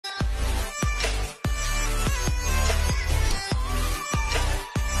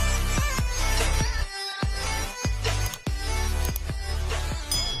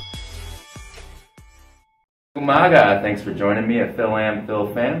Umaga, thanks for joining me at Phil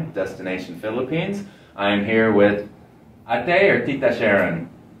Fam, Destination Philippines. I am here with Ate or Tita Sharon?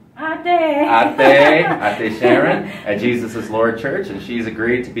 Ate Sharon at Jesus is Lord Church, and she's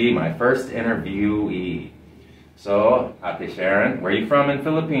agreed to be my first interviewee. So, Ate Sharon, where are you from in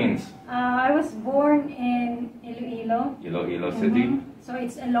Philippines? I was born in Iloilo. Iloilo City? So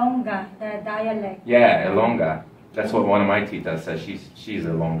it's Ilongga, the dialect. Yeah, Ilongga. That's what one of my titas says. She's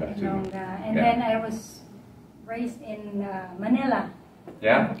Ilongga too. Ilongga. And then I was raised in Manila.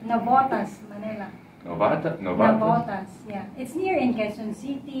 Yeah? Navotas, Manila. Navotas, yeah. It's near in Quezon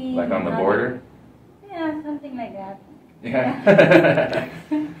City. Like on the border? Yeah, something like that. Yeah.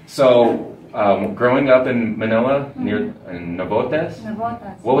 So, growing up in Manila, near in Navotas?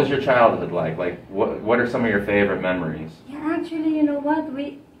 Navotas. What was your childhood like? Like, what are some of your favorite memories? Yeah, actually, you know what?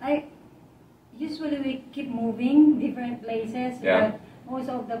 Usually we keep moving different places, but most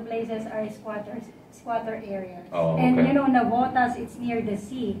of the places are squatter areas. Oh, okay. And you know, Navotas, it's near the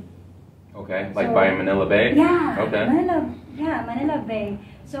sea. Okay, like so, by Manila Bay? Yeah, okay. Manila Bay.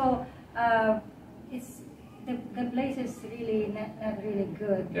 So, it's the place is really not really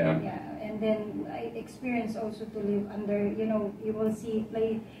good. Yeah. And then I experienced also to live under, you know, you will see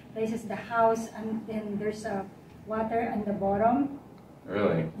places, the house, and then there's water on the bottom.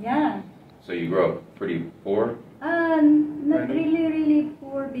 Really? Yeah. So you grew up pretty poor? Not really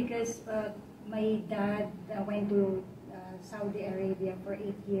poor, because my dad went to Saudi Arabia for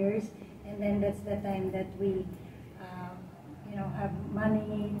 8 years, and then that's the time that we, you know, have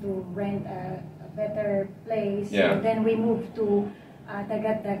money to rent a better place. Yeah. So then we moved to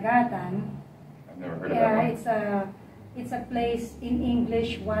Dagat-Dagatan. I've never heard of that one. It's a place in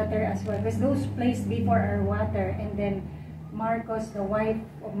English, water as well, because those places before are water, and then Marcos, the wife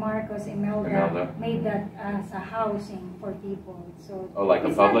of Marcos, Imelda, made that as a housing for people. So like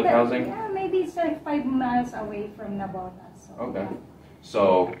a public housing? Yeah, maybe it's like 5 miles away from Navotas. So, okay. Yeah.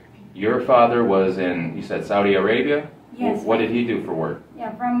 So your father was in, you said, Saudi Arabia? Yes. What did he do for work?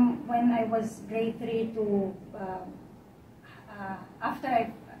 Yeah, from when I was grade 3 to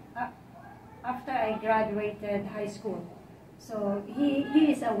after I graduated high school. So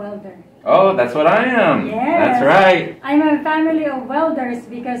he is a welder. Oh, that's what I am. Yes. That's right. I'm a family of welders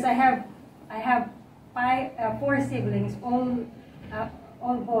because I have 4 siblings,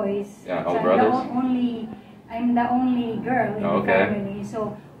 all boys. Yeah, all so brothers. I'm the only girl in the family.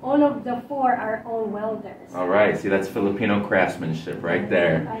 So all of the 4 are all welders. All right. See, that's Filipino craftsmanship right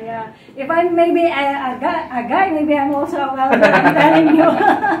there. Yeah. If I'm maybe a guy, maybe I'm also a welder. I'm telling you.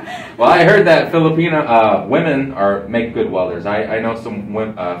 Well, I heard that Filipino women make good welders. I know some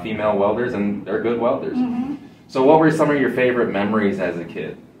female welders, and they're good welders. Mm-hmm. So, what were some of your favorite memories as a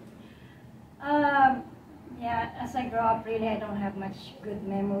kid? Yeah, as I grow up, really, I don't have much good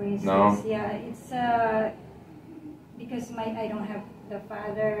memories. No. It's because I don't have the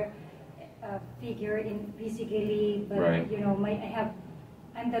father figure in physically, but you know,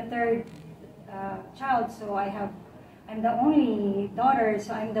 I'm the 3rd child, so I'm the only daughter,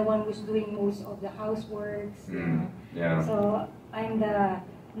 so I'm the one who's doing most of the houseworks. Yeah. So I'm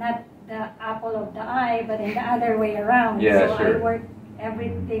not the apple of the eye, but in the other way around. Yeah, so sure. I work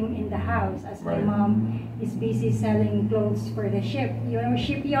everything in the house as my mom is busy selling clothes for the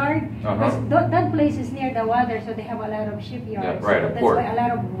shipyard. That place is near the water, so they have a lot of shipyards. Yeah, right, so that's why a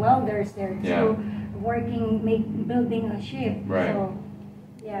lot of welders there too, building a ship. Right. So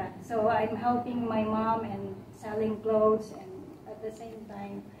so I'm helping my mom and selling clothes, and at the same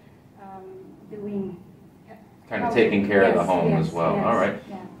time doing kind of taking care of the home as well. Yes, all right.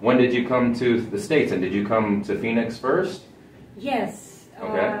 Yeah. When did you come to the States, and did you come to Phoenix first? Yes.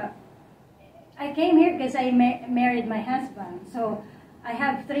 Okay. I came here because I married my husband. So I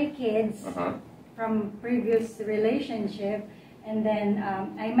have 3 kids from previous relationship, and then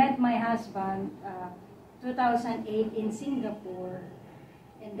I met my husband 2008 in Singapore,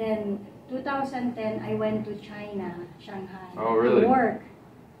 and then 2010 I went to China, Shanghai, to work,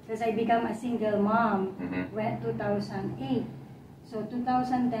 because I became a single mom. Went 2008. So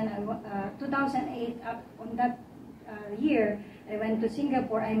 2010, 2008 on that year, I went to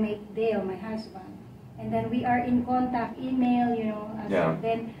Singapore. I met Dale, my husband, and then we are in contact, email, you know.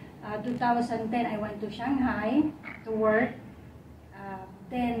 Then 2010, I went to Shanghai to work.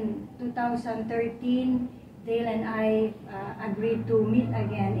 Then 2013, Dale and I agreed to meet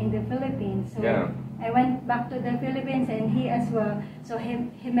again in the Philippines. So I went back to the Philippines, and he as well. So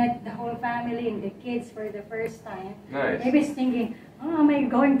he met the whole family and the kids for the first time. Nice. Maybe he's thinking, oh, am I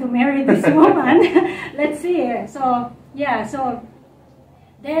going to marry this woman? Let's see. So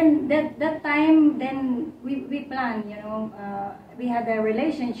then that time, then we planned, you know, we had a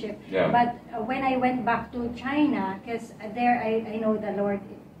relationship. Yeah. But when I went back to China, because there I know the Lord,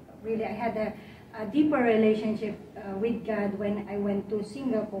 really, I had a deeper relationship with God when I went to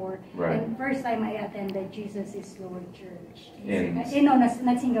Singapore. Right. And first time I attended Jesus is Lord Church. In no,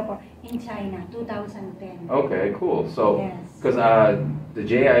 not Singapore, in China, 2010. Okay, cool. So, Yes. because the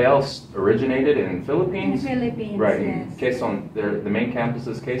JIL originated in Philippines? In Philippines, right. yes. In Quezon, the main campus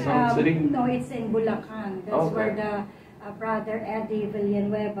is Quezon City? No, it's in Bulacan. That's Okay. where the brother Eddie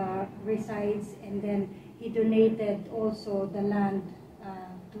Villanueva resides, and then he donated also the land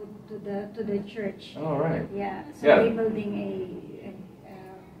to the church. Oh, right. Yeah, so Yeah. they're building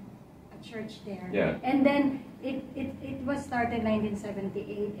a church there. Yeah. And then it was started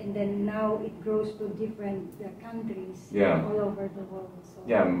 1978, and then now it grows to different countries Yeah. all over the world. So.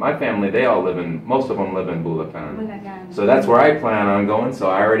 Yeah, my family, they all most of them live in Bulacan. Bulacan. So that's where I plan on going, so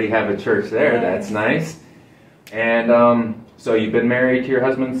I already have a church there. Yes. That's nice. And so you've been married to your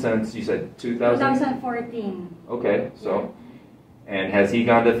husband since, you said 2014. Okay, so, and has he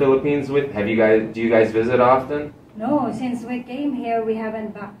gone to the Philippines do you guys visit often? No, since we came here, we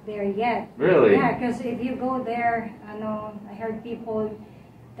haven't back there yet. Really? Yeah, because if you go there, I heard people,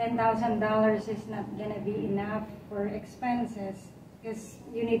 $10,000 is not gonna be enough for expenses, because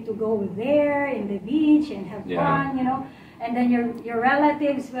you need to go there in the beach and have fun, you know, and then your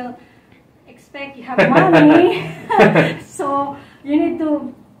relatives will expect you have money, so you need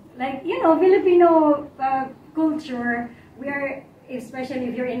to, like, you know, Filipino culture, we are, especially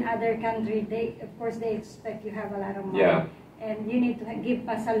if you're in other country, of course they expect you have a lot of money. Yeah. And you need to give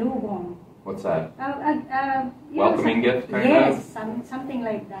pasalubong. What's that? Welcoming gift kind of? Yes, something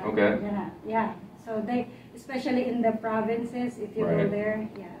like that. Okay. Yeah. So they, especially in the provinces, if you go there,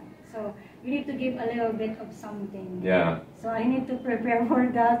 so you need to give a little bit of something. Yeah. So I need to prepare for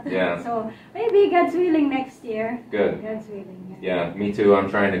that. Yeah. So maybe God's willing next year. Good. God's willing. Yeah, me too. I'm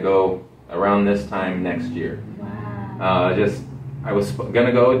trying to go around this time next year. Wow. I was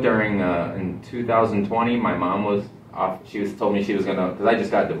gonna go during in 2020. My mom was off. Told me she was gonna, because I just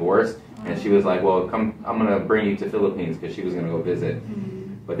got divorced, and she was like, "Well, come, I'm gonna bring you to Philippines," because she was gonna go visit.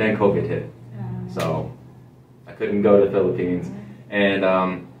 But then COVID hit, so I couldn't go to the Philippines. And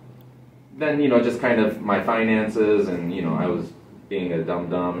then, you know, just kind of my finances, and you know, I was being a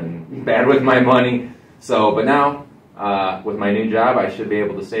dum-dum and bad with my money. So, but now with my new job, I should be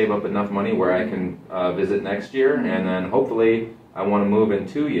able to save up enough money where I can visit next year, and then hopefully I want to move in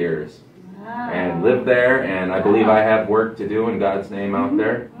 2 years and live there. And I believe I have work to do in God's name out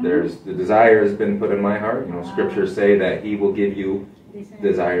there. There's the desire has been put in my heart. You know, scriptures say that He will give you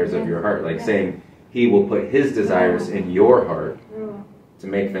desires of your heart, like saying He will put His desires in your heart to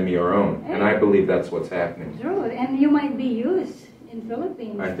make them your own. And I believe that's what's happening. True, and you might be used in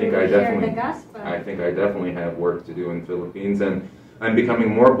Philippines I think to I share definitely, the gospel. I think I definitely have work to do in Philippines, and I'm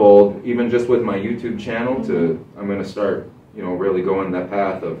becoming more bold, even just with my YouTube channel. I'm going to start, you know, really going that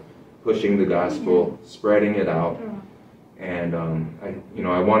path of pushing the gospel, spreading it out, and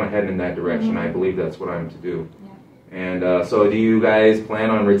I want to head in that direction. I believe that's what I'm to do. And so, do you guys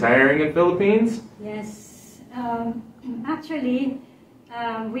plan on retiring in Philippines? Yes, actually.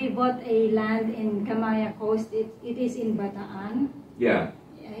 We bought a land in Camaya Coast. It is in Bataan. Yeah.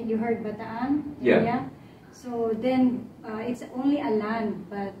 You heard Bataan? Yeah. So then it's only a land,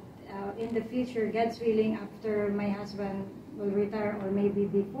 but in the future, God's willing, after my husband will retire, or maybe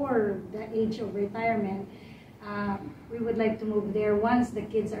before the age of retirement, we would like to move there once the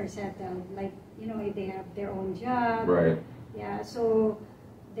kids are settled. Like, you know, if they have their own job. Right. Yeah, so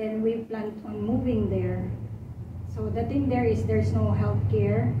then we plan on moving there. So the thing there is there's no health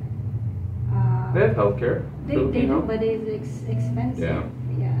care. They have health care. They do, but it's expensive.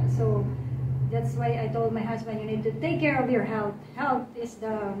 Yeah. So that's why I told my husband, you need to take care of your health. Health is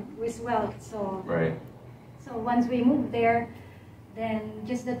wealth. So Right. So once we move there, then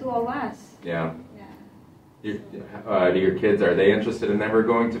just the two of us. Yeah. Do your kids, are they interested in ever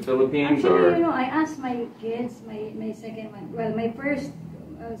going to Philippines? Actually, or? you know, I asked my kids, my second one, well, my first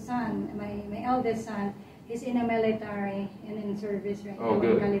son, my eldest son, he's in the military and in service right now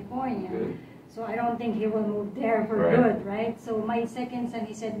in California. Good. So I don't think he will move there for good, right? So my second son,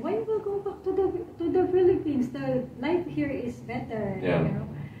 he said, "Why will go back to the Philippines? The life here is better." Yeah. You know?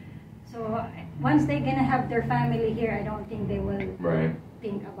 So once they're gonna have their family here, I don't think they will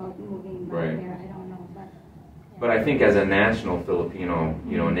think about moving back there. I don't know, but I think as a national Filipino,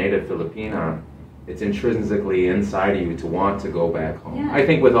 you know, native Filipina, it's intrinsically inside of you to want to go back home. Yeah. I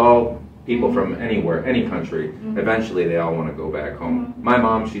think with all people from anywhere, any country, eventually they all want to go back home. My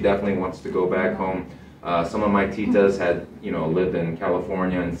mom, she definitely wants to go back home. Some of my titas had, lived in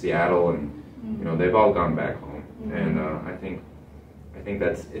California and Seattle, and they've all gone back home. And I think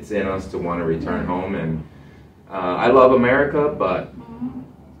it's in us to want to return home. And I love America, but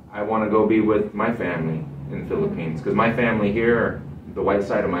I want to go be with my family in the Philippines, because my family here, the white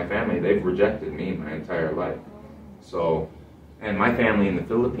side of my family, they've rejected me my entire life. So, and my family in the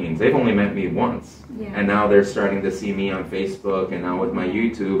Philippines, they've only met me once, and now they're starting to see me on Facebook and now with my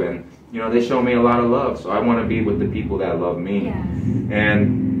YouTube, and they show me a lot of love. So I want to be with the people that love me.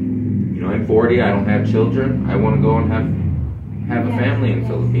 And I'm 40, I don't have children. I want to go and have a family in the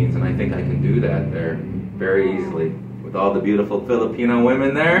Philippines, and I think I can do that there very easily with all the beautiful Filipino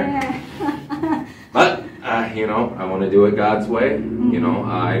women there. But I want to do it God's way.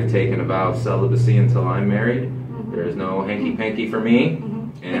 I've taken a vow of celibacy until I'm married. There's no hanky-panky for me.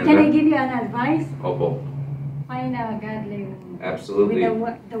 And can I give you an advice? Opo. Find a godly woman. Absolutely.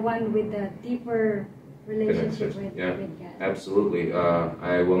 With the one with the deeper relationship with God. Absolutely.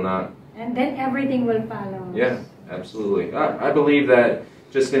 I will not. And then everything will follow. Yeah, absolutely. I believe that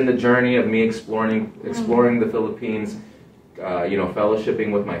just in the journey of me exploring the Philippines,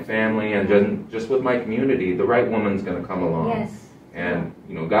 fellowshipping with my family and just with my community, the right woman's going to come along. Yes. And,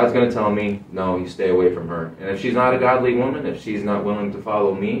 God's going to tell me, no, you stay away from her. And if she's not a godly woman, if she's not willing to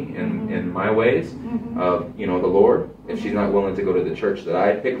follow me in my ways of, the Lord, if she's not willing to go to the church that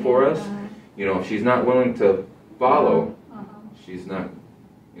I pick for us, if she's not willing to follow, she's not,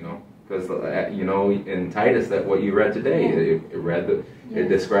 because, in Titus, that what you read today, it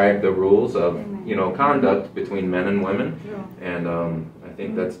described the rules of, conduct between men and women. And I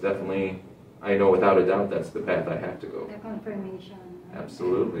think that's definitely, I know without a doubt that's the path I have to go. The confirmation.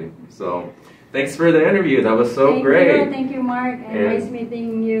 Absolutely. So, thanks for the interview. That was so great. Thank you, Mark. And nice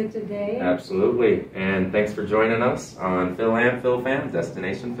meeting you today. Absolutely. And thanks for joining us on Phil and Phil Fam,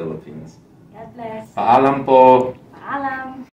 Destination Philippines. God bless. Paalam po. Paalam.